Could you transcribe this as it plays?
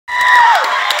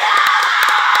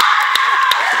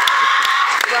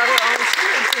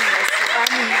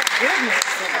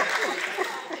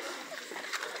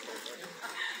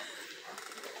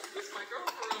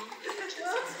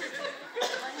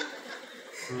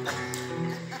It's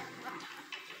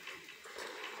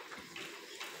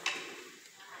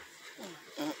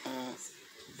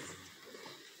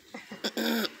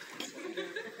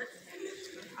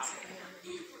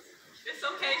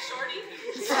okay, shorty.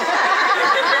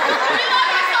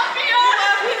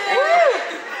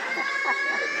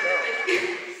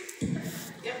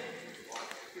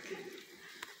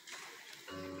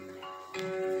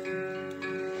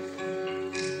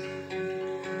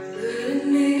 Let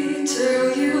me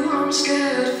tell you, I'm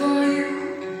scared for you.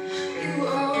 You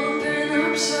open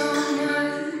up so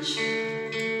much.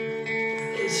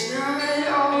 It's not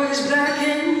always black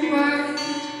and white.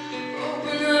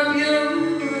 Open up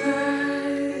your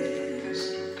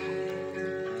eyes.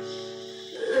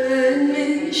 Let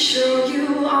me show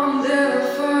you I'm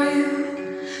there for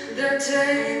you. They're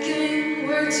taking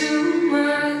way too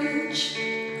much.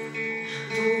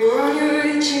 The one you're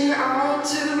reaching out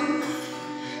to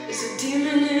is a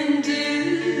demon in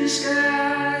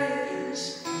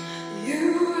disguise.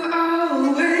 You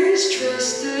always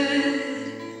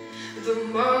trusted the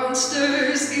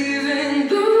monsters, even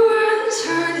the ones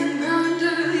hiding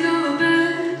under your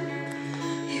bed.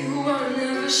 You were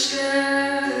never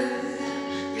scared.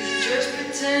 You just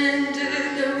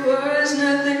pretended there was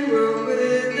nothing wrong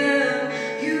with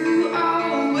them. You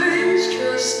always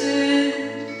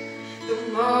trusted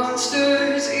the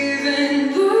monsters,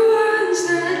 even the ones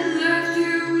that left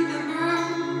you with a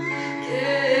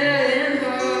broken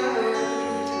heart.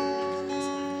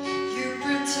 You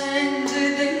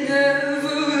pretended they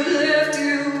never left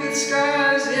you with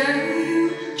scars. Yeah,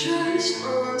 you just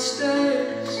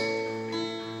monsters.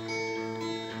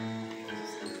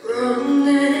 Run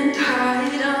and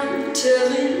hide, I'm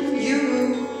telling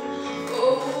you,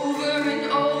 over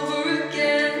and over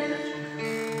again.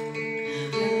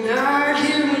 You're not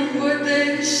hearing what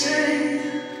they say.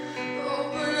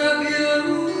 Open up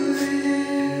your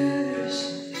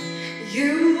ears.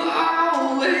 You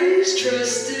always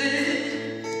trusted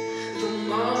the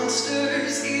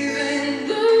monsters, even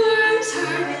the ones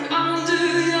hiding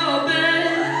under your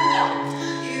bed.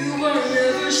 You were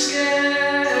never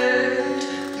scared.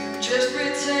 You just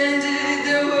pretended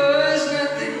there was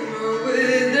nothing wrong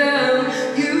with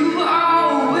them. You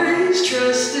always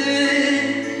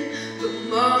trusted the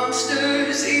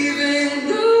monsters, even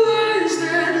the ones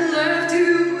that left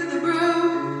you with a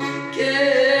broken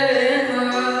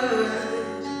heart.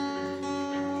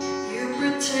 You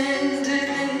pretended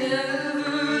they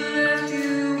never left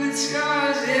you with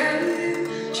scars. Yeah,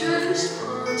 you just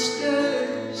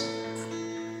monsters.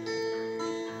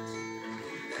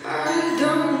 I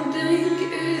don't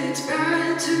think it's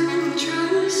bad to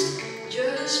trust.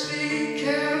 Just be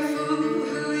careful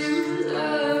who you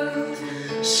love.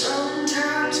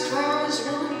 Sometimes claws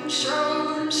won't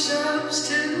show themselves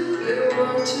till they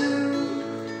want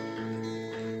to.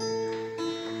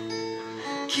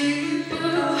 Keep